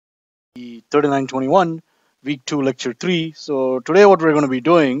3921 week 2 lecture 3. So today what we're going to be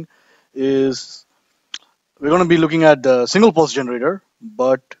doing is we're going to be looking at the single pulse generator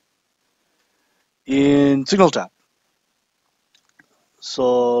but in SignalTap.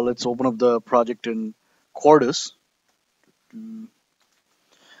 So let's open up the project in Quartus. And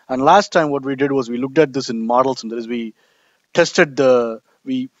last time what we did was we looked at this in models, and that is we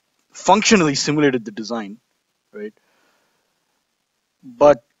functionally simulated the design, right?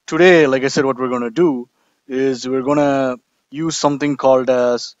 But today, like I said, what we're going to do is we're going to use something called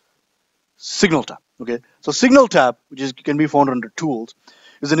as SignalTap. Okay, so SignalTap, which can be found under Tools,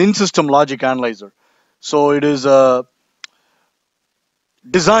 is an in-system logic analyzer. So it is a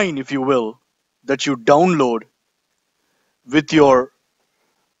design, if you will, that you download with your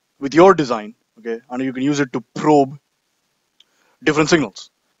design. Okay, and you can use it to probe different signals.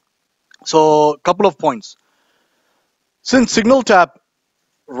 So a couple of points. Since SignalTap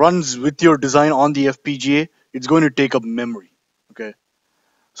runs with your design on the FPGA, it's going to take up memory. Okay,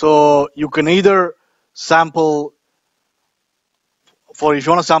 so you can either sample if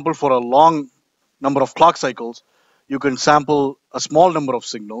you want to sample for a long number of clock cycles, you can sample a small number of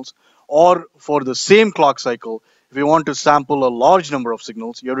signals, or for the same clock cycle, if you want to sample a large number of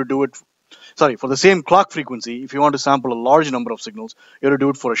signals, you have to do it. Sorry, for the same clock frequency, if you want to sample a large number of signals, you have to do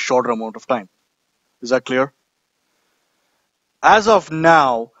it for a shorter amount of time. Is that clear? As of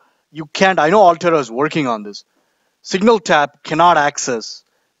now, you can't. I know Altera is working on this. SignalTap cannot access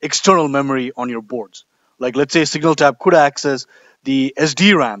external memory on your boards. Like, let's say SignalTap could access the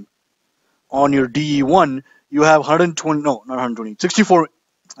SDRAM on your DE1. You have 120, no, not 120, 64,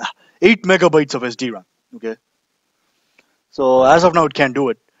 8 megabytes of SDRAM. Okay. So as of now, it can't do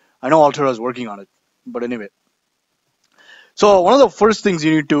it. I know Altera is working on it, but anyway. So one of the first things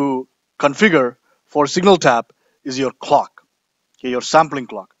you need to configure for SignalTap is your clock, okay, your sampling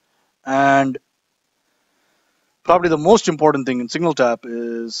clock. And probably the most important thing in SignalTap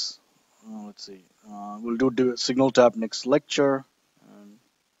is, let's see, we'll do SignalTap next lecture. And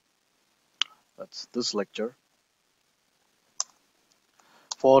that's this lecture.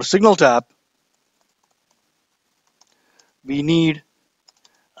 For SignalTap, we need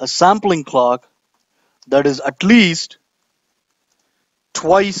a sampling clock that is at least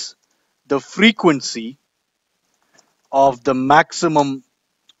twice the frequency of the maximum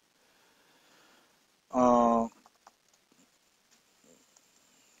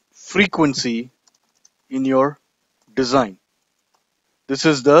frequency in your design. This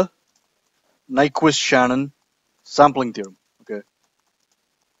is the Nyquist-Shannon sampling theorem. Okay.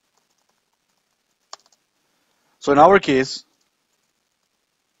 So in our case,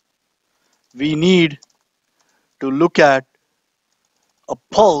 we need to look at a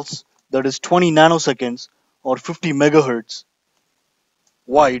pulse that is 20 nanoseconds or 50 megahertz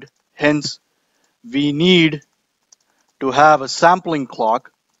wide. Hence, we need to have a sampling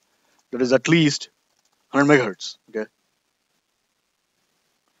clock that is at least 100 megahertz. Okay.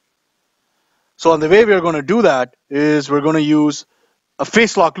 So the way we are going to do that is we're going to use a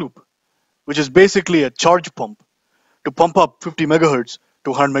phase lock loop, which is basically a charge pump to pump up 50 megahertz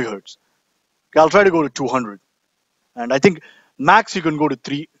to 100 megahertz. Okay, I'll try to go to 200. And I think max you can go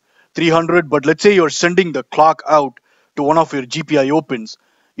to 300, but let's say you're sending the clock out to one of your GPIO pins.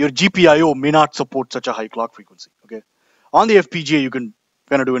 Your GPIO may not support such a high clock frequency. Okay. On the FPGA, you can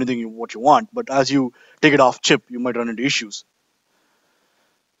kind of do anything what you want, but as you take it off chip, you might run into issues.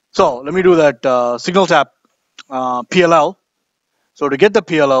 So let me do that SignalTap PLL. So to get the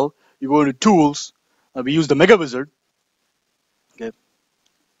PLL, you go into Tools. We use the Mega Wizard. Okay.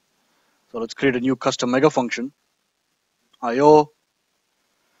 So let's create a new custom Mega function. IO.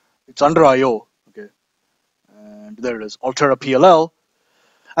 It's under IO. Okay. And there it is. Altera PLL.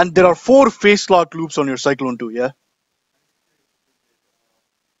 And there are 4 phase lock loops on your Cyclone 2. Yeah.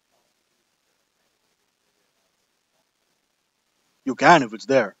 You can if it's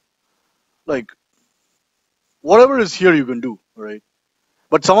there. Like, whatever is here you can do, right?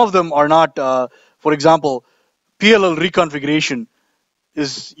 But some of them are not. For example, PLL reconfiguration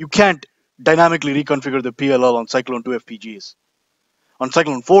is you can't dynamically reconfigure the PLL on Cyclone 2 FPGAs. On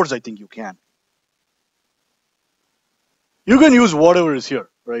Cyclone 4s, I think you can. You can use whatever is here,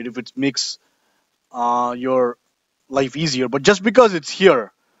 right? If it makes your life easier. But just because it's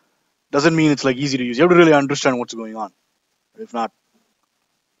here doesn't mean it's like easy to use. You have to really understand what's going on. If not,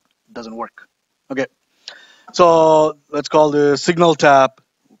 it doesn't work. Okay. So let's call the SignalTap.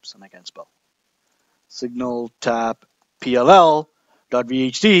 Oops, and I can't spell. SignalTap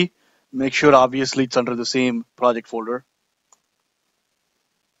PLL.vht. Make sure obviously it's under the same project folder.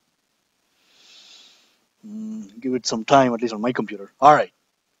 Give it some time, at least on my computer. All right.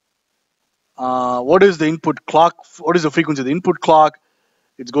 What is the input clock? What is the frequency of the input clock?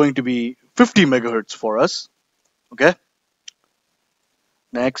 It's going to be 50 megahertz for us. Okay.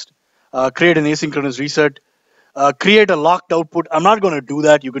 Next, create an asynchronous reset. Create a locked output. I'm not going to do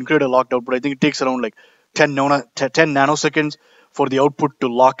that. You can create a locked output. I think it takes around like 10 nanoseconds for the output to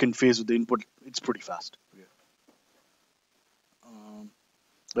lock in phase with the input. It's pretty fast. Okay.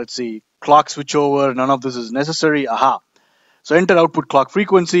 Let's see. Clock switchover. None of this is necessary. Aha. So enter output clock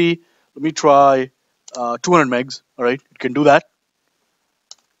frequency. Let me try 200 megs. All right. It can do that.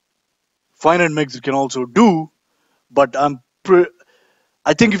 500 megs it can also do. But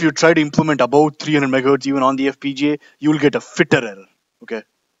I think if you try to implement about 300 megahertz even on the FPGA, you will get a fitter error. Okay.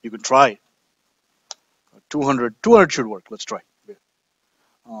 You can try. 200 should work. Let's try. Okay.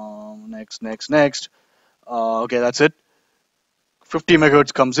 Next. Okay, that's it. 50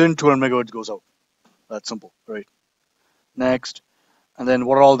 megahertz comes in, 200 megahertz goes out. That's simple, right? Next. And then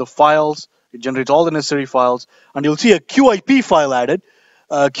what are all the files? It generates all the necessary files. And you'll see a QIP file added.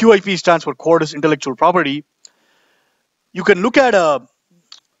 QIP stands for Quartus Intellectual Property. You can look at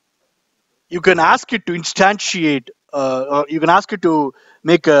you can ask it to instantiate, you can ask it to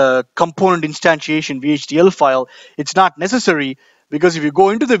make a component instantiation VHDL file. It's not necessary because if you go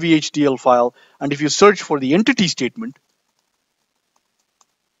into the VHDL file and if you search for the entity statement,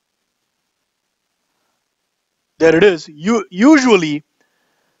 there it is. Usually,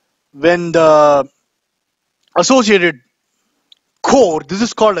 when the associated core, this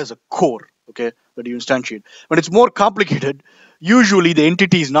is called as a core, okay, that you instantiate. When it's more complicated, usually the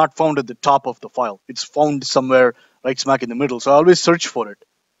entity is not found at the top of the file. It's found somewhere right smack in the middle. So I always search for it.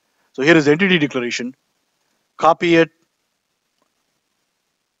 So here is the entity declaration. Copy it.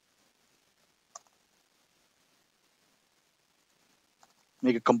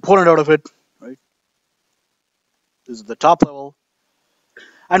 Make a component out of it, right? This is the top level.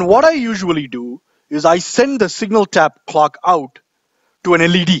 And what I usually do is I send the SignalTap clock out to an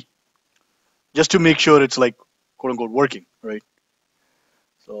LED just to make sure it's like quote unquote working, right?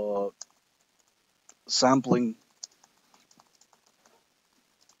 So sampling.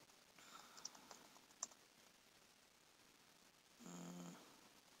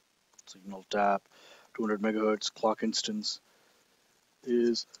 SignalTap 200 megahertz clock instance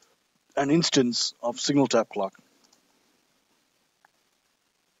is an instance of SignalTap clock.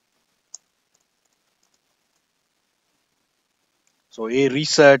 So a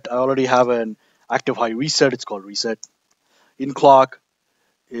reset, I already have an active high reset. It's called reset. In clock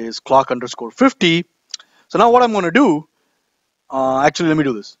is clock underscore 50. So now what I'm going to do, actually let me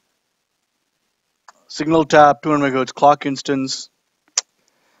do this. SignalTap 200 megahertz clock instance.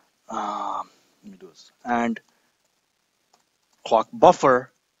 Let me do this. And clock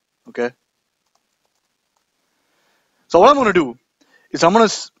buffer. Okay. So what I'm going to do is I'm going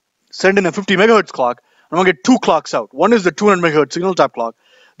to send in a 50 megahertz clock. I'm going to get two clocks out. One is the 200 megahertz SignalTap clock.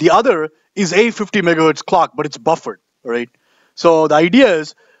 The other is a 50 megahertz clock, but it's buffered, right? So the idea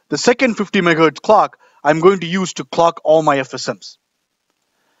is the second 50 megahertz clock I'm going to use to clock all my FSMs.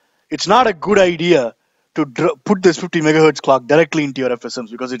 It's not a good idea to put this 50 megahertz clock directly into your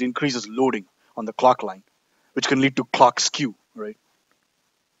FSMs because it increases loading on the clock line, which can lead to clock skew, right?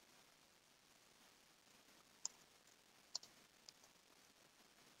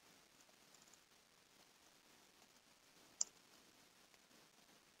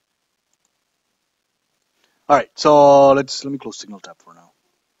 All right, so let me close SignalTap for now.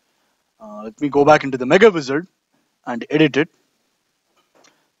 Let me go back into the Mega Wizard and edit it.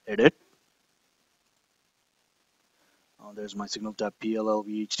 Edit. There's my SignalTap PLL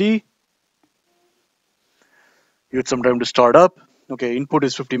VHD. Give it some time to start up. Okay, input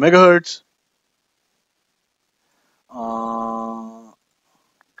is 50 megahertz.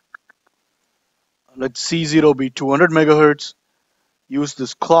 Let C0 be 200 megahertz. Use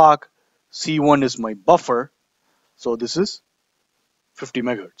this clock. C1 is my buffer. So this is 50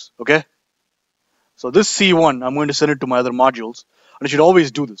 megahertz. Okay. So this C1, I'm going to send it to my other modules. And you should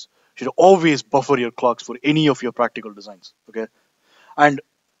always do this. You should always buffer your clocks for any of your practical designs. Okay. And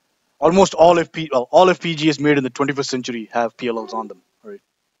almost all FPGAs made in the 21st century have PLLs on them. Right.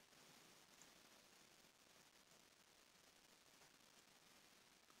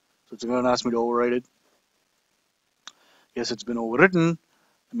 So it's going to ask me to overwrite it. Yes, it's been overwritten.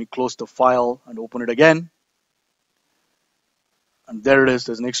 Let me close the file and open it again. And there it is.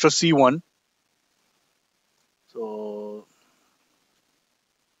 There's an extra C1. So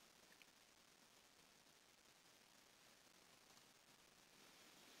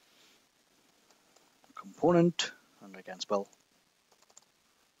component, and I can't spell.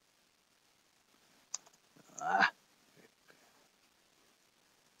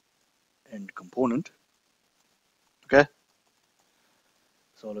 end component. Okay.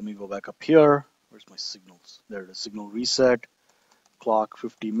 So let me go back up here. Where's my signals? There it is. Signal reset. Clock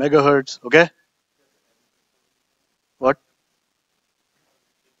 50 megahertz. Okay. What?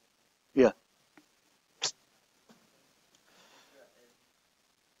 Yeah.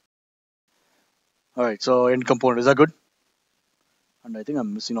 All right. So end component, is that good? And I think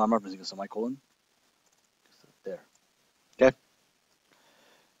I'm missing. No, I'm not missing a semicolon. There. Okay.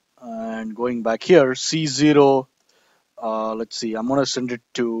 And going back here, C0. Let's see. I'm gonna send it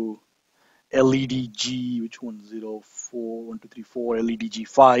to LEDG. Which one? 0, 4, 1, 2, 3, 4. LEDG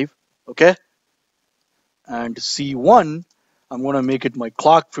 5. Okay. And C1. I'm gonna make it my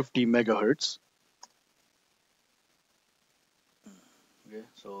clock 50 megahertz. Okay.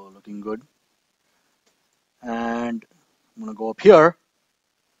 So looking good. And I'm gonna go up here.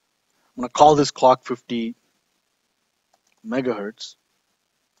 I'm gonna call this clock 50 megahertz.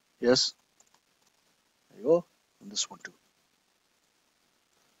 Yes. There you go. And this one too.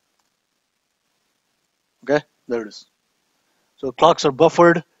 Okay, there it is. So clocks are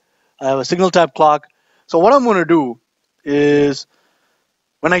buffered. I have a SignalTap clock. So what I'm going to do is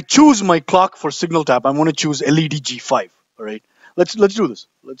when I choose my clock for SignalTap, I'm going to choose LEDG5. All right. Let's do this.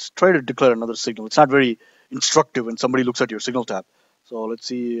 Let's try to declare another signal. It's not very instructive when somebody looks at your SignalTap. So let's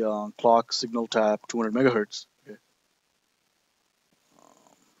see clock SignalTap 200 megahertz. Okay.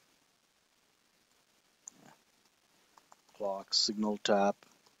 Clock SignalTap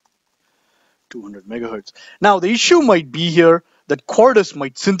 200 megahertz. Now the issue might be here that Quartus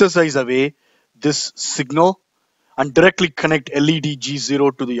might synthesize away this signal and directly connect LED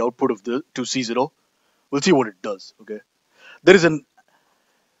G0 to the output of the to C0. We'll see what it does. Okay. There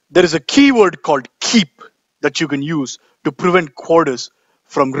is a keyword called keep that you can use to prevent Quartus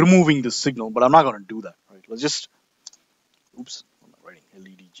from removing the signal, but I'm not going to do that. Right. Let's just oops, I'm not writing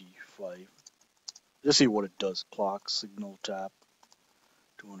LED G5. Just see what it does. Clock SignalTap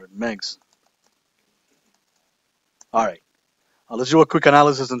 200 megs. All right, let's do a quick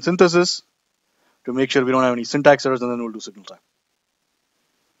analysis and synthesis to make sure we don't have any syntax errors, and then we'll do SignalTap.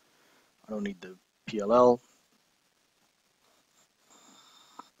 I don't need the PLL.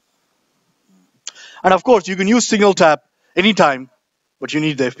 And of course, you can use SignalTap anytime, but you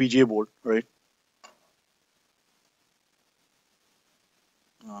need the FPGA board, right?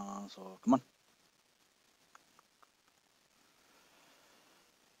 So come on.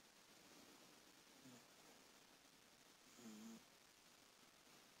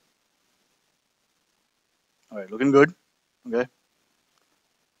 All right, looking good. Okay.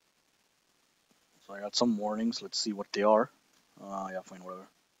 So I got some warnings. Let's see what they are. Yeah, fine, whatever.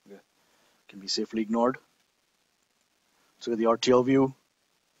 Okay. Can be safely ignored. Let's look at the RTL view.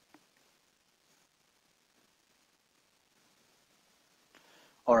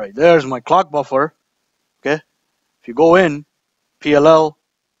 All right, there's my clock buffer. Okay. If you go in, PLL,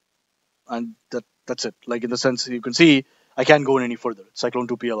 and that's it. Like in the sense you can see, I can't go in any further. Cyclone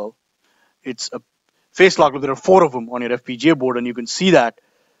 2 PLL. It's a phase lock loop. There are 4 of them on your FPGA board, and you can see that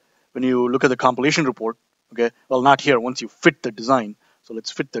when you look at the compilation report. Okay, well, not here. Once you fit the design, so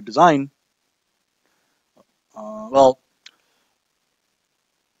let's fit the design. Well,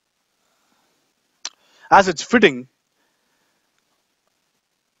 as it's fitting,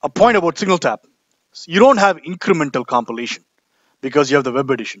 a point about SignalTap: you don't have incremental compilation because you have the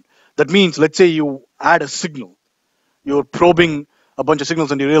web edition. That means, let's say you add a signal, you're probing a bunch of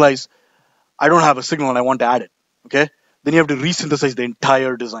signals, and you realize I don't have a signal and I want to add it. Okay, then you have to resynthesize the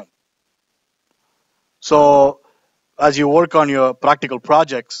entire design. So as you work on your practical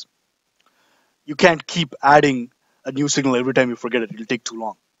projects, you can't keep adding a new signal every time you forget it. It'll take too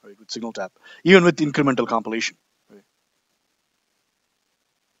long, right, with SignalTap, even with incremental compilation. Right.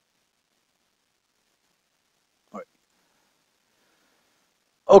 All right.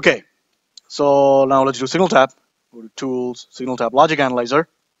 Okay, so now let's do SignalTap. Go to Tools, SignalTap Logic Analyzer.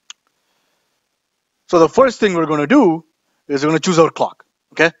 So the first thing we're going to do is we're going to choose our clock.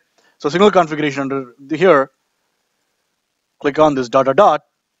 Okay, so signal configuration under here, click on this dot dot dot,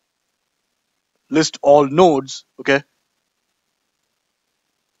 list all nodes. Okay,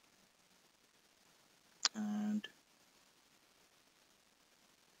 and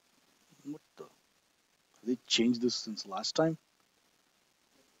what the? Have they changed this since last time?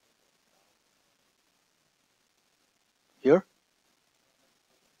 Here?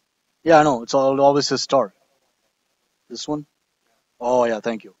 Yeah, I know. It's always says star. This one? Oh yeah,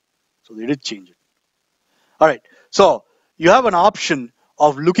 thank you. So they did change it. All right. So you have an option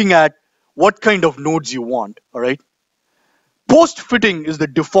of looking at what kind of nodes you want. All right. Post fitting is the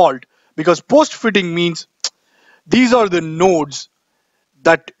default because post fitting means these are the nodes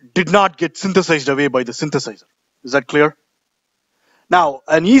that did not get synthesized away by the synthesizer. Is that clear? Now,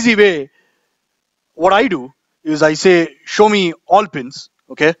 an easy way, what I do is I say, show me all pins,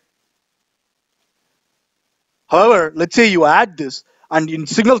 okay? However, let's say you add this, and in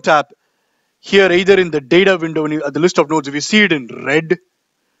SignalTap, here either in the data window, the list of nodes, if you see it in red,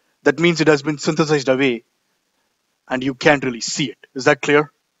 that means it has been synthesized away, and you can't really see it. Is that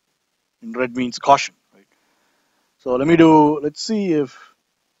clear? In red means caution, right? So let's see if,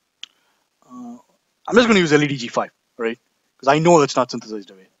 I'm just going to use LED G5, right? Because I know that's not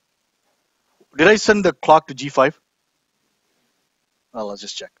synthesized away. Did I send the clock to G5? Well, let's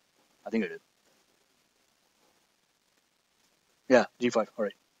just check. I think I did. Yeah, G5, all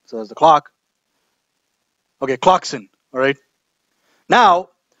right. So there's the clock. Okay, clock's in, all right. Now,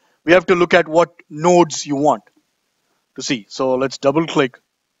 we have to look at what nodes you want to see. So let's double click.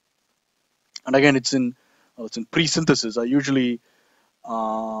 And again, it's in pre-synthesis. I usually,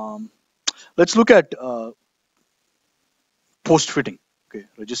 let's look at post-fitting, okay,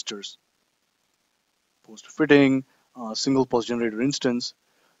 registers. Post-fitting, single post generator instance.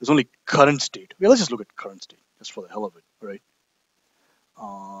 There's only current state. Okay, let's just look at current state, just for the hell of it, right?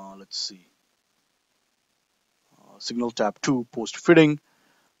 Let's see. SignalTap 2 post-fitting.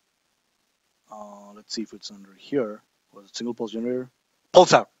 Let's see if it's under here. Was it single pulse generator?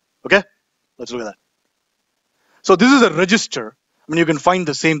 Pulse out. Okay, let's look at that. So this is a register. I mean, you can find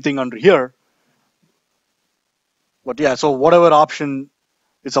the same thing under here. But yeah, so whatever option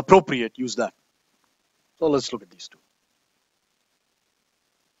is appropriate, use that. So let's look at these two.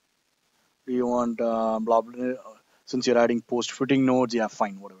 Do you want blah, blah, blah, since you're adding post-fitting nodes, yeah,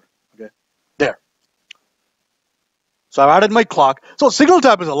 fine, whatever. Okay, there. So I've added my clock. So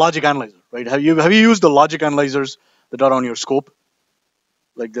SignalTap is a logic analyzer, right? Have you used the logic analyzers that are on your scope,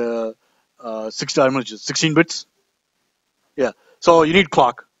 like the 16 bits? Yeah. So you need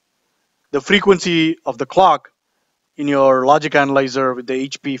clock. The frequency of the clock in your logic analyzer with the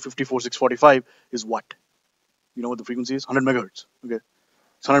HP 54645 is what? You know what the frequency is? 100 megahertz. Okay,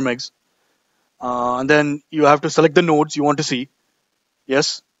 it's 100 megs. And then you have to select the nodes you want to see.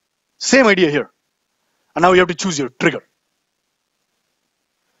 Yes. Same idea here. And now you have to choose your trigger.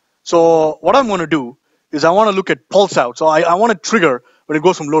 So what I'm going to do is I want to look at pulse out. So I want to trigger when it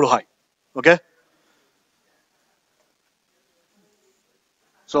goes from low to high. Okay.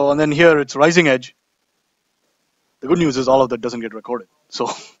 So and then here it's rising edge. The good news is all of that doesn't get recorded. So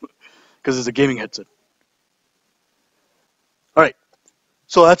because it's a gaming headset. All right.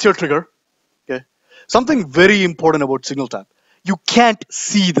 So that's your trigger. Okay. Something very important about SignalTap. You can't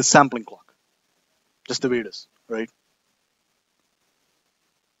see the sampling clock. Just the way it is, right?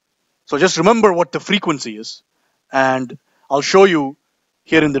 So just remember what the frequency is, and I'll show you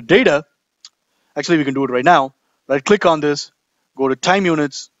here in the data. Actually, we can do it right now. Right click on this, go to time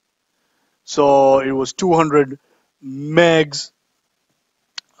units. So it was 200 megs.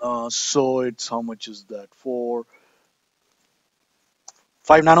 So it's, how much is that?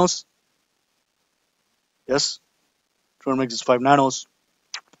 5 nanos. Yes, 200 megs is 5 nanos.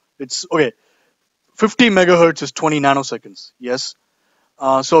 It's okay. 50 megahertz is 20 nanoseconds. Yes.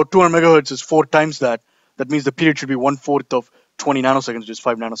 So 200 megahertz is 4 times that. That means the period should be 1/4 of 20 nanoseconds, which is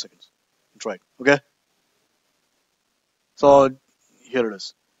 5 nanoseconds. That's right. Okay. So here it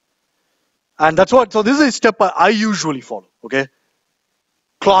is. And that's what. So this is a step I usually follow. Okay.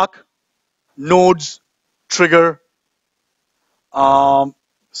 Clock, nodes, trigger.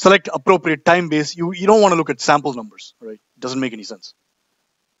 Select appropriate time base. You don't want to look at sample numbers, right? It doesn't make any sense.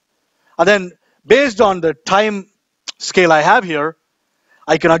 And then based on the time scale I have here,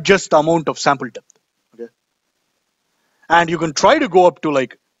 I can adjust the amount of sample depth. Okay. And you can try to go up to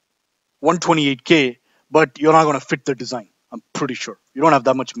like 128K, but you're not going to fit the design. I'm pretty sure. You don't have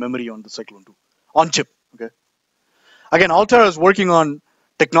that much memory on the Cyclone 2. On chip. Okay. Again, Altera is working on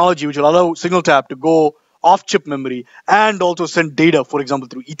technology which will allow SignalTap to go off chip memory and also send data, for example,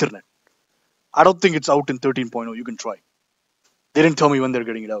 through Ethernet. I don't think it's out in 13.0. You can try. They didn't tell me when they're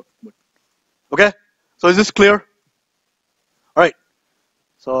getting it out. But okay. So is this clear? All right.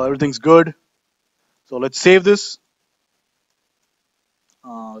 So everything's good. So let's save this.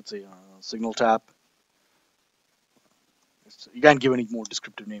 Let's say SignalTap. You can't give any more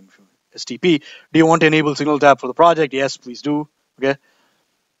descriptive name. STP. Do you want to enable SignalTap for the project? Yes, please do. Okay.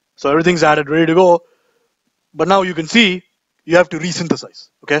 So everything's added, ready to go. But now you can see you have to resynthesize.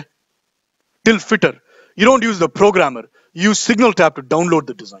 Okay. Till fitter. You don't use the programmer. You use SignalTap to download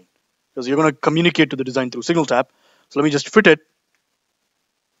the design because you're going to communicate to the design through SignalTap. So let me just fit it.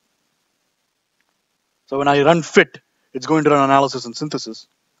 So when I run fit, it's going to run analysis and synthesis.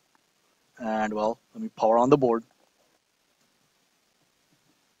 And well, let me power on the board.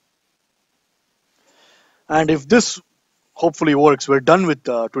 And if this hopefully works, we're done with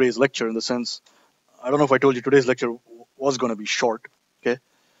today's lecture in the sense, I don't know if I told you today's lecture was going to be short, okay?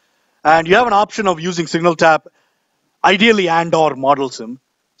 And you have an option of using SignalTap, ideally and or model sim.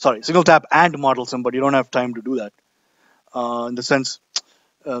 Sorry, SignalTap and model sim, but you don't have time to do that in the sense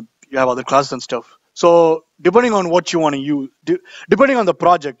you have other classes and stuff. So depending on what you want to use, depending on the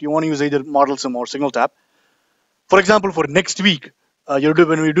project, you want to use either model sim or SignalTap. For example, for next week,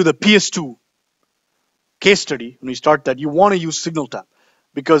 when we do the PS2 case study, when we start that, you want to use SignalTap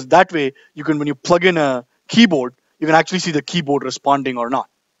because that way you can, when you plug in a keyboard, you can actually see the keyboard responding or not.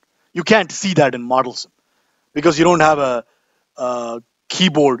 You can't see that in model sim because you don't have a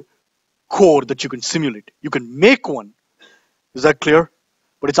keyboard core that you can simulate. You can make one. Is that clear?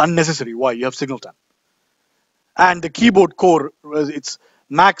 But it's unnecessary. Why? You have SignalTap. And the keyboard core, it's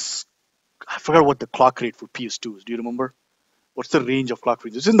max. I forgot what the clock rate for PS2 is. Do you remember? What's the range of clock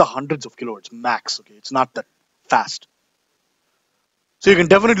range? It's in the hundreds of kilohertz max. Okay, it's not that fast. So you can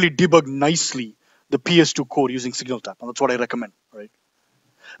definitely debug nicely the PS2 core using SignalTap, and that's what I recommend. Right?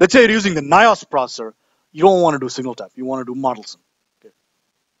 Let's say you're using the Nyquist processor. You don't want to do SignalTap. You want to do model sim. Okay?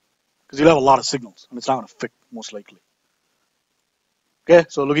 Because you'll have a lot of signals, and it's not going to fit most likely. Okay,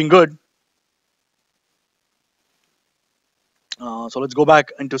 so looking good. So let's go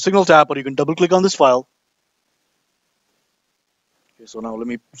back into SignalTap, or you can double click on this file. Okay, so now let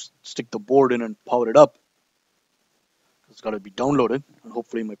me stick the board in and power it up. It's got to be downloaded, and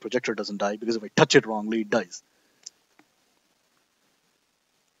hopefully my projector doesn't die, because if I touch it wrongly, it dies.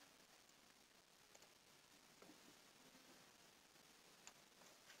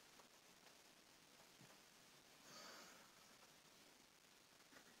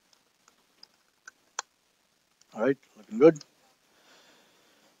 All right, looking good.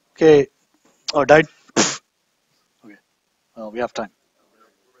 Okay, oh, it died. Okay, we have time.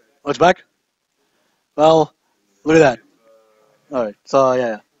 Oh, it's back. Well, look at that. All right, so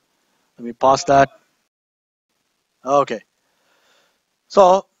yeah. Let me pause that. Okay,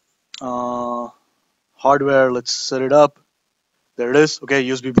 so hardware. Let's set it up. There it is. Okay,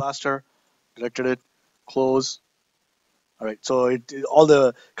 USB blaster. Connected it. Close. All right, so all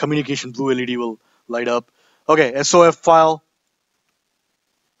the communication blue LED will light up. Okay, SOF file.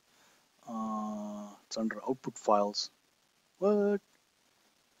 It's under output files. What?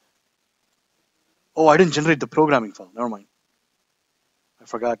 Oh, I didn't generate the programming file. Never mind. I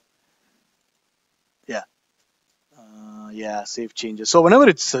forgot. Yeah. Yeah, save changes. So whenever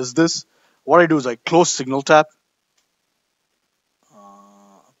it says this, what I do is I close SignalTap.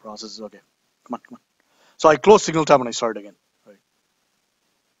 Process. Okay. Come on. So I close SignalTap and I start again. Right.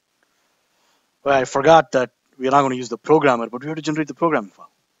 Well, I forgot that we're not going to use the programmer, but we have to generate the programming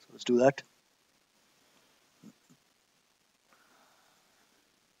file. So let's do that.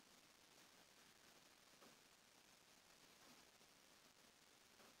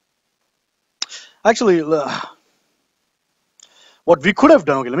 Actually, what we could have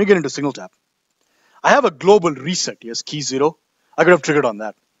done, okay, let me get into SignalTap. I have a global reset, yes, key 0. I could have triggered on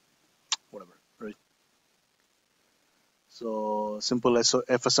that. Whatever, right? So simple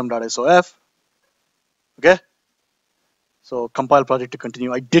fsm.sof. Okay. So compile project to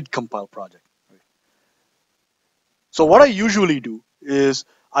continue. I did compile project. Right? So what I usually do is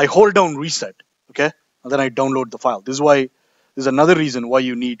I hold down reset, okay, and then I download the file. This is another reason why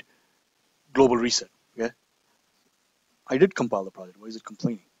you need global reset. Okay. I did compile the project. Why is it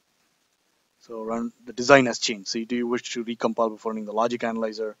complaining? So run, the design has changed. See, do you wish to recompile before running the logic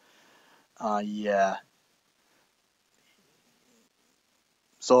analyzer? Yeah.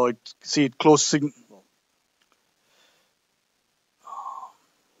 So it closed signal. Well,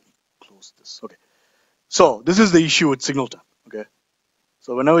 close this. Okay. So this is the issue with SignalTap. Okay.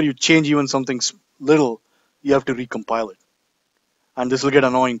 So whenever you change even something little, you have to recompile it, and this will get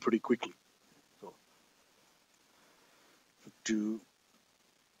annoying pretty quickly. So to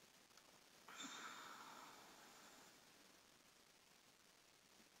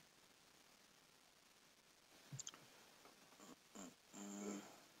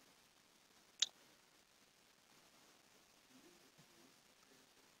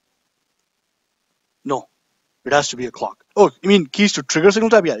no, it has to be a clock. Oh, you mean keys to trigger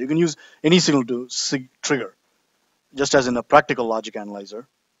SignalTap? Yeah, you can use any signal to trigger, just as in a practical logic analyzer.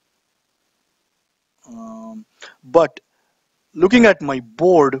 But looking at my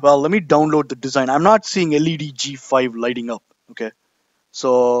board, well, let me download the design. I'm not seeing LED G5 lighting up. Okay,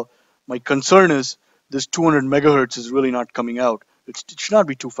 so my concern is this 200 megahertz is really not coming out. It should not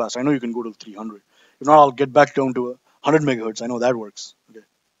be too fast. I know you can go to 300. If not, I'll get back down to 100 megahertz. I know that works. Okay,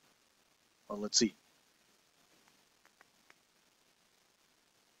 well, let's see.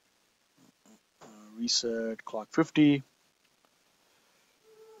 reset clock 50.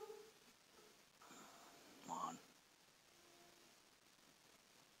 Come on.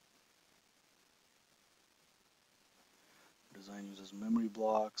 Design uses memory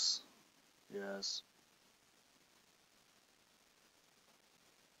blocks. Yes.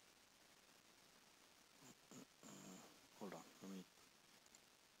 Hold on.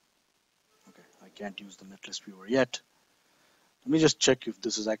 Okay, I can't use the netlist viewer yet. Let me just check if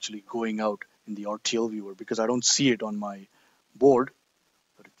this is actually going out in the RTL viewer because I don't see it on my board.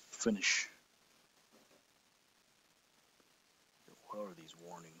 Let it finish. What are these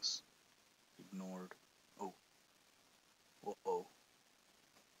warnings? Ignored. Oh. Uh-oh.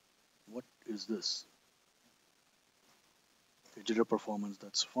 What is this? Okay, jitter performance,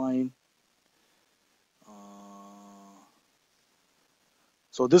 that's fine.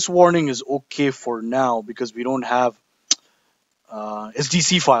 So this warning is okay for now because we don't have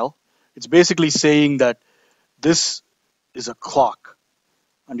SDC file. It's basically saying that this is a clock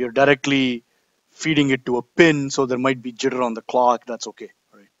and you're directly feeding it to a pin, so there might be jitter on the clock. That's okay,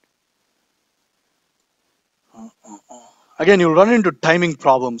 right? Again, you'll run into timing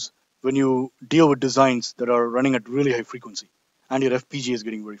problems when you deal with designs that are running at really high frequency and your FPGA is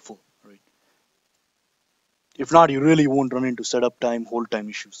getting very full, right? If not, you really won't run into setup time, hold time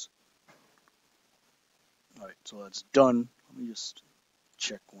issues. All right, so that's done. Let me just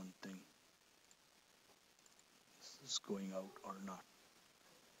check one thing. Is this going out or not?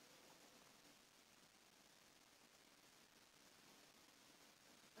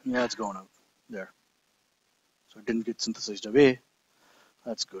 Yeah, it's going out there. So it didn't get synthesized away.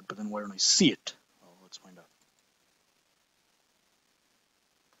 That's good, but then why don't I see it? Well, let's find out.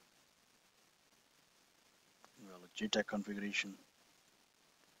 Well, JTAG configuration.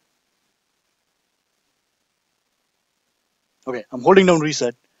 Okay, I'm holding down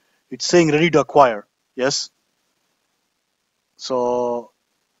reset. It's saying ready to acquire. Yes. So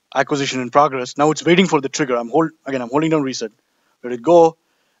acquisition in progress. Now it's waiting for the trigger. I'm holding down reset. Let it go.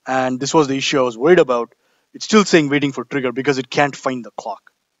 And this was the issue I was worried about. It's still saying waiting for trigger because it can't find the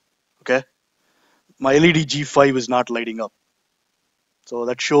clock. Okay. My LED G5 is not lighting up. So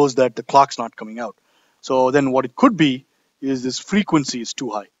that shows that the clock's not coming out. So then what it could be is this frequency is too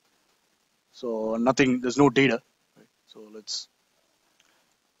high. So there's no data. Right? So let's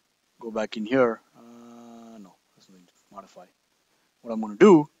go back in here. No, there's nothing to modify. What I'm going to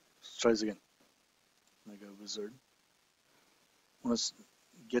do, let's try this again. Like a wizard. I'm going to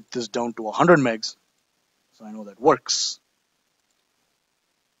get this down to 100 megs. So I know that works.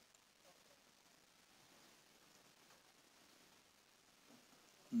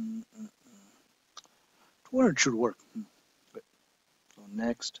 200 should work. Good. So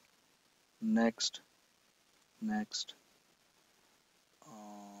next. 100. Next.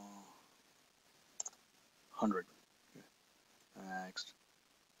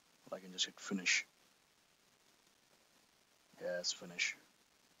 Well, I can just hit finish. Yes, finish.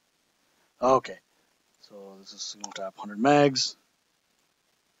 Okay. So this is SignalTap 100 megs.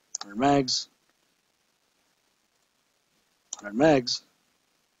 100 megs. 100 megs.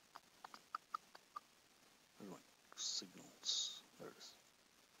 Signals. There it is.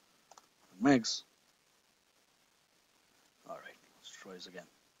 100 megs. All right. Let's try this again.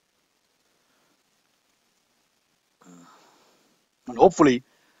 And hopefully,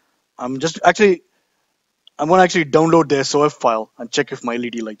 I'm going to actually download the SOF file and check if my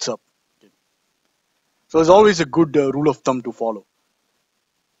LED lights up. Okay. So it's always a good rule of thumb to follow.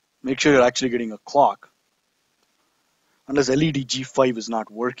 Make sure you're actually getting a clock. Unless LED G5 is not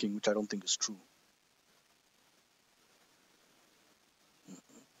working, which I don't think is true.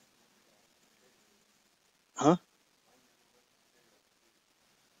 Huh?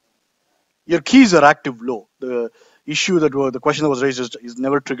 Your keys are active low. The question that was raised is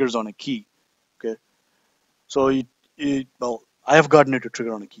never triggers on a key. Okay. So well, I have gotten it to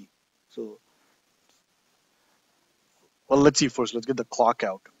trigger on a key. So, well, let's see first. Let's get the clock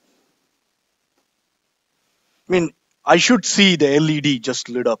out. I mean, I should see the LED just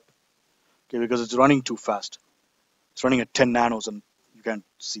lit up. Okay, because it's running too fast. It's running at 10 nanos and you can't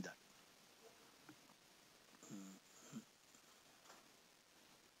see that.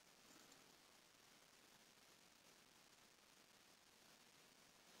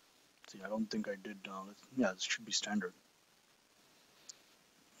 See, I don't think I did. Yeah, this should be standard.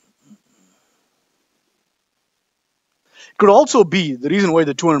 It could also be the reason why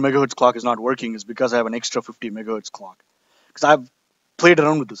the 200 megahertz clock is not working is because I have an extra 50 megahertz clock. Because I've played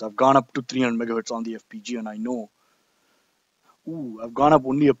around with this. I've gone up to 300 megahertz on the FPGA and I know, I've gone up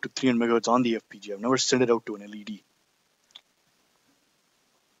only up to 300 megahertz on the FPGA. I've never sent it out to an LED.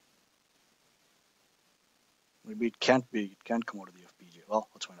 Maybe it can't be. It can't come out of the FPGA. Well,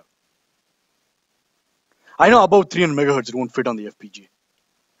 let's find out. I know above 300 megahertz it won't fit on the FPGA.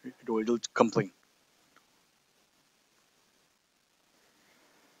 It'll complain.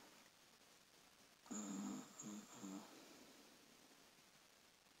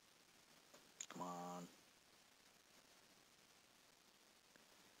 Come on.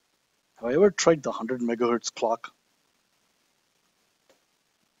 Have I ever tried the 100 megahertz clock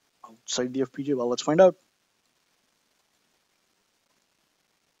outside the FPGA? Well, let's find out.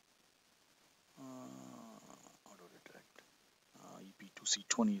 Auto detect.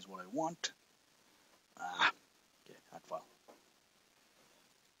 EP2C20 is what I want. Okay, add file.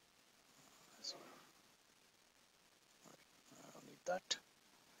 So, I don't need that.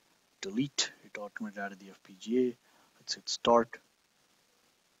 Delete. It automatically added the FPGA. Let's hit start.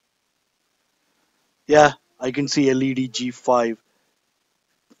 Yeah, I can see LED G5.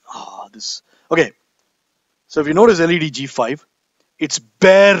 This. Okay. So if you notice LED G5, it's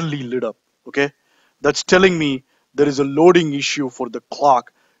barely lit up. Okay, that's telling me there is a loading issue for the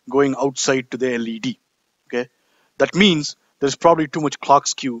clock going outside to the LED. Okay, that means there's probably too much clock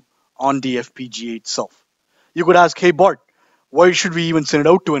skew on the FPGA itself. You could ask, hey Bart, why should we even send it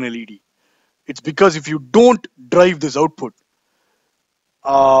out to an LED? It's because if you don't drive this output,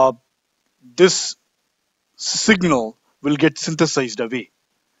 this signal will get synthesized away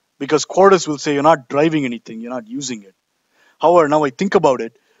because Quartus will say you're not driving anything, you're not using it. However, now I think about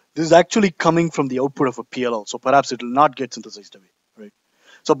it, this is actually coming from the output of a PLL, so perhaps it will not get synthesized away, right?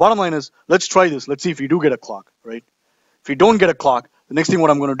 So bottom line is, let's try this. Let's see if we do get a clock, right? If we don't get a clock, the next thing what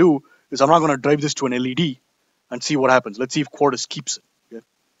I'm going to do is I'm not going to drive this to an LED and see what happens. Let's see if Quartus keeps it. Okay?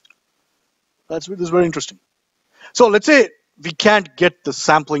 This is very interesting. So let's say we can't get the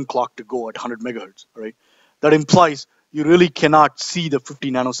sampling clock to go at 100 megahertz, right? That implies you really cannot see the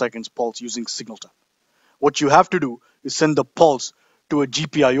 50 nanoseconds pulse using SignalTap. What you have to do is send the pulse to a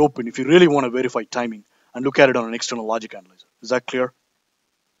GPI open if you really want to verify timing and look at it on an external logic analyzer. Is that clear?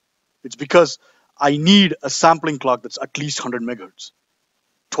 It's because I need a sampling clock that's at least 100 megahertz,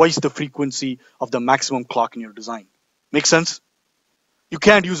 twice the frequency of the maximum clock in your design. Make sense? You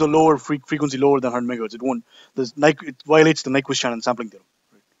can't use a lower frequency lower than 100 megahertz. It won't. It violates the Nyquist-Shannon sampling theorem.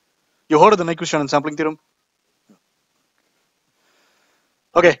 Right? You heard of the Nyquist-Shannon sampling theorem? Yeah.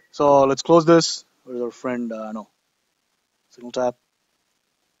 Okay, so let's close this. Where's our friend? No. SignalTap.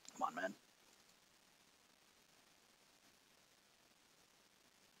 Come on, man.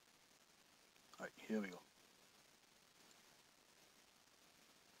 All right, here we go.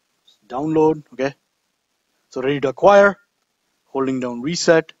 Download, okay. So ready to acquire. Holding down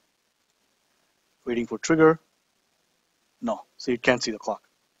reset. Waiting for trigger. No, see, it can't see the clock.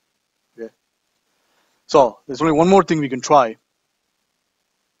 Okay. So there's only one more thing we can try.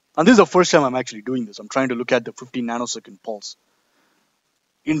 And this is the first time I'm actually doing this. I'm trying to look at the 15 nanosecond pulse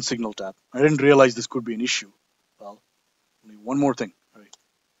in SignalTap. I didn't realize this could be an issue. Well, only one more thing. All right.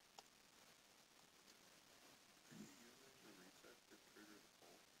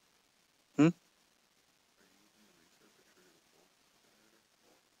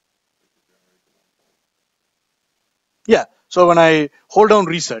 Yeah, so when I hold down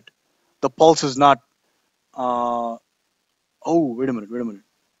reset, the pulse is not, oh, wait a minute.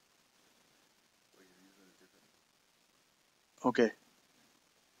 Okay,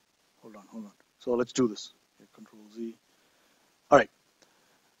 hold on. So let's do this. Control Z. All right,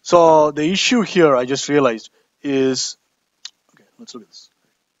 so the issue here, I just realized, is, okay, let's look at this.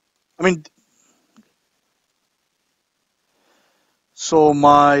 I mean, so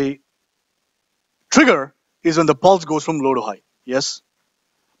my trigger is when the pulse goes from low to high, yes?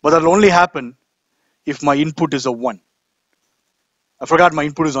 But that'll only happen if my input is a 1. I forgot my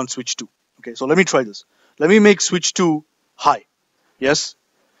input is on switch 2. Okay, so let me try this. Let me make switch 2 high, yes?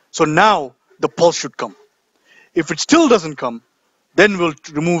 So now the pulse should come. If it still doesn't come, then we'll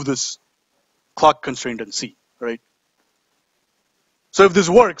remove this clock constraint and see, right? So if this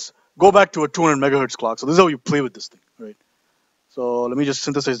works, go back to a 200 megahertz clock. So this is how you play with this thing, right? So let me just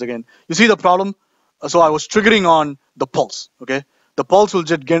synthesize it again. You see the problem? So I was triggering on the pulse, okay? The pulse will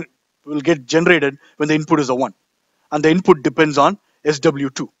get generated when the input is a 1. And the input depends on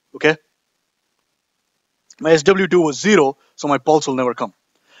SW2, okay? My SW2 was 0, so my pulse will never come.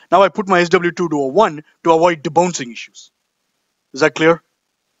 Now I put my SW2 to a 1 to avoid debouncing issues. Is that clear?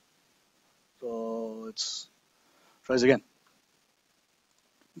 So let's try this again.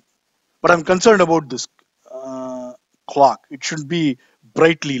 But I'm concerned about this clock. It should be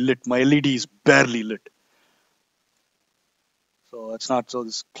brightly lit. My LED is barely lit. So that's not, so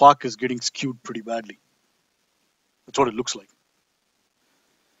this clock is getting skewed pretty badly. That's what it looks like.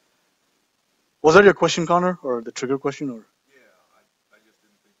 Was that your question, Connor, or the trigger question, or? I just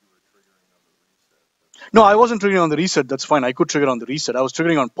didn't think you were triggering on the reset. No, I wasn't triggering on the reset. That's fine. I could trigger on the reset. I was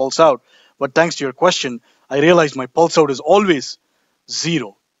triggering on pulse out, but thanks to your question, I realized my pulse out is always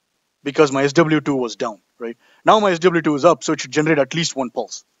 0 because my SW2 was down, right? Now my SW2 is up, so it should generate at least one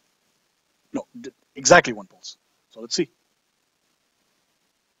pulse. No, exactly one pulse. So let's see.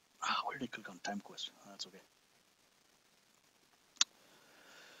 Where did I click on time quest? That's okay.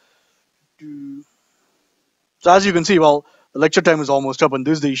 So as you can see, well, the lecture time is almost up, and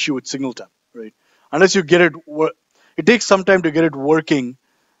this is the issue with SignalTap, right? Unless you get it, it takes some time to get it working,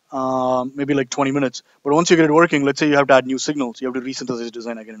 maybe like 20 minutes. But once you get it working, let's say you have to add new signals, you have to resynthesize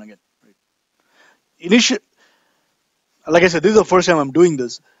design again and again, right? Like I said, this is the first time I'm doing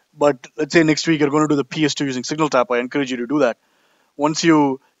this, but let's say next week you're going to do the PS2 using SignalTap. I encourage you to do that. Once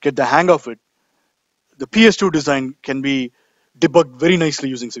you get the hang of it, the PS2 design can be debugged very nicely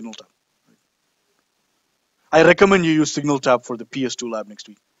using SignalTap. I recommend you use SignalTap for the PS2 lab next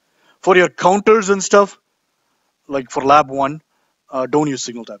week. For your counters and stuff, like for lab 1, don't use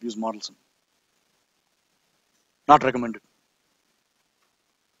SignalTap, use ModelSim. Not recommended.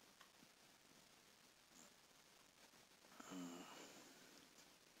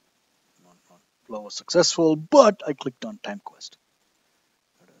 Flow was successful, but I clicked on time quest.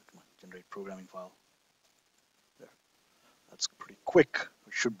 Come on, generate programming file. There. That's pretty quick.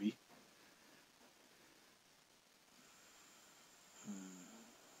 It should be.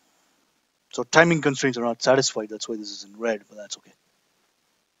 So timing constraints are not satisfied. That's why this is in red, but that's okay.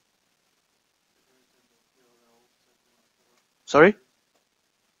 Sorry?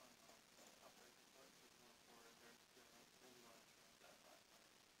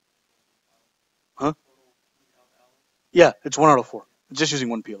 Huh? Yeah, it's 1 out of 4. It's just using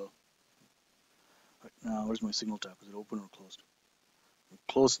one PLO. Right, now, where's my SignalTap? Is it open or closed?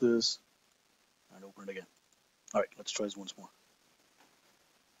 Close this and open it again. All right, let's try this once more.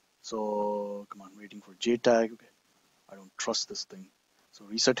 So, come on, waiting for JTAG. Okay, I don't trust this thing. So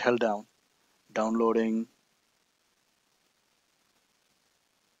reset held down, downloading.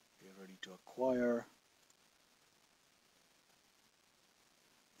 Get ready to acquire.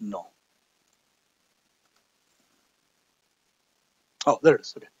 No. Oh, there it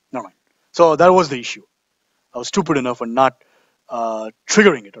is. Okay, never mind. So that was the issue. I was stupid enough and not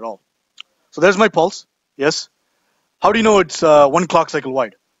triggering it at all. So there's my pulse. Yes. How do you know it's 1 clock cycle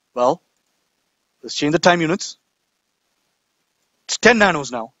wide? Well, let's change the time units. It's 10 nanos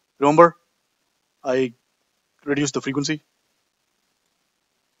now. Remember, I reduced the frequency.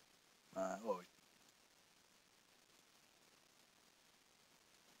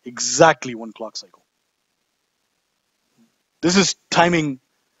 Exactly 1 clock cycle. This is timing.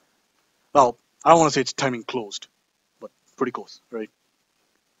 Well, I don't want to say it's timing closed, but pretty close, right?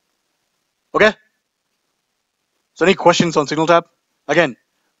 Okay. So any questions on SignalTap? Again,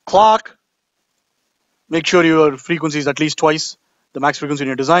 clock. Make sure your frequency is at least twice the max frequency in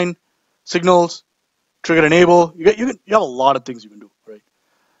your design. Signals, trigger enable. You have a lot of things you can do, right?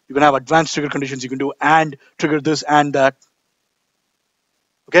 You can have advanced trigger conditions you can do and trigger this and that.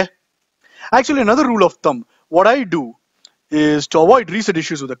 Okay? Actually, another rule of thumb, what I do is to avoid reset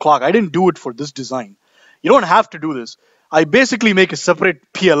issues with the clock. I didn't do it for this design. You don't have to do this. I basically make a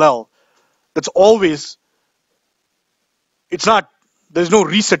separate PLL that's always, there's no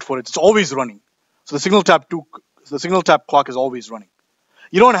reset for it. It's always running. So the SignalTap clock is always running.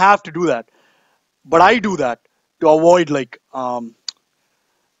 You don't have to do that, but I do that to avoid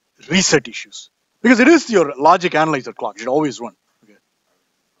reset issues because it is your logic analyzer clock. It should always run. Okay.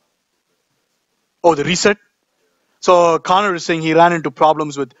 Oh, the reset. So Connor is saying he ran into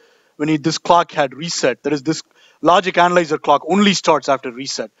problems with when this clock had reset. That is, this logic analyzer clock only starts after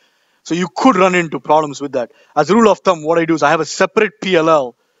reset. So you could run into problems with that. As a rule of thumb, what I do is I have a separate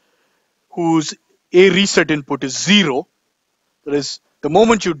PLL whose a reset input is 0. That is, the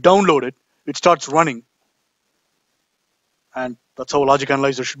moment you download it, it starts running. And that's how a logic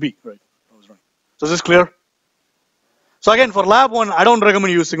analyzer should be, right? So is this clear? So again, for lab 1, I don't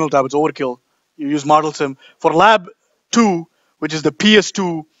recommend you use SignalTap. It's overkill. You use ModelSim. For lab 2, which is the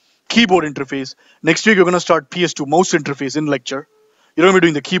PS2 keyboard interface, next week you're going to start PS2 mouse interface in lecture. You're going to be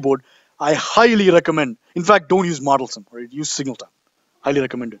doing the keyboard. I highly recommend, in fact, don't use ModelSim, right? Use SignalTap. Highly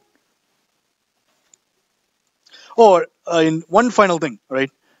recommend it. Or in one final thing, right?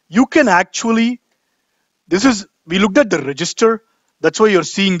 You can actually, we looked at the register. That's why you're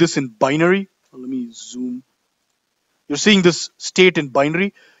seeing this in binary. Let me zoom. You're seeing this state in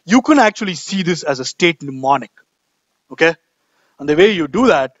binary. You can actually see this as a state mnemonic, okay? And the way you do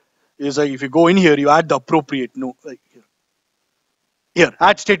that is like if you go in here, you add the appropriate node, like here,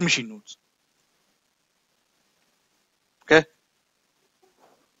 add state machine nodes.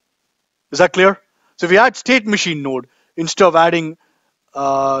 Is that clear? So if you add state machine node instead of adding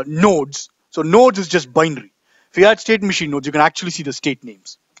nodes, so nodes is just binary. If you add state machine nodes, you can actually see the state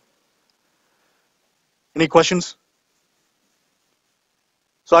names. Any questions?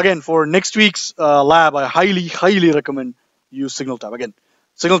 So again, for next week's lab, I highly recommend use SignalTap. Again,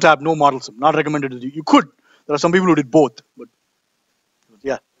 SignalTap, no model sim, not recommended. You could. There are some people who did both, but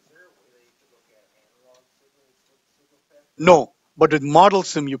yeah. No, but with model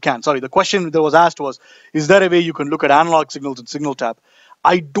sim you can. Sorry, the question that was asked was, is there a way you can look at analog signals in SignalTap?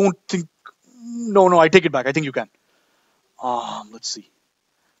 I don't think. No, I take it back. I think you can. Let's see.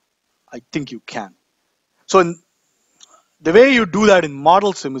 I think you can. So the way you do that in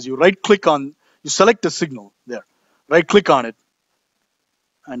model sim is you you select a signal there, right click on it,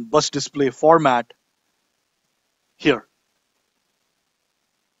 and bus display format here.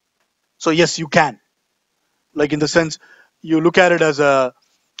 So yes, you can. Like in the sense, you look at it as a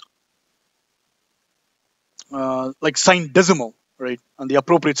like signed decimal, right? And the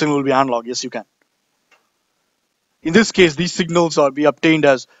appropriate signal will be analog. Yes, you can. In this case, these signals are be obtained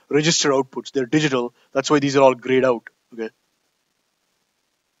as register outputs. They're digital. That's why these are all grayed out. Okay.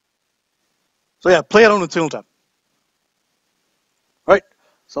 So yeah, play around with SignalTap. All right.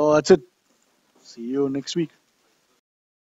 So that's it. See you next week.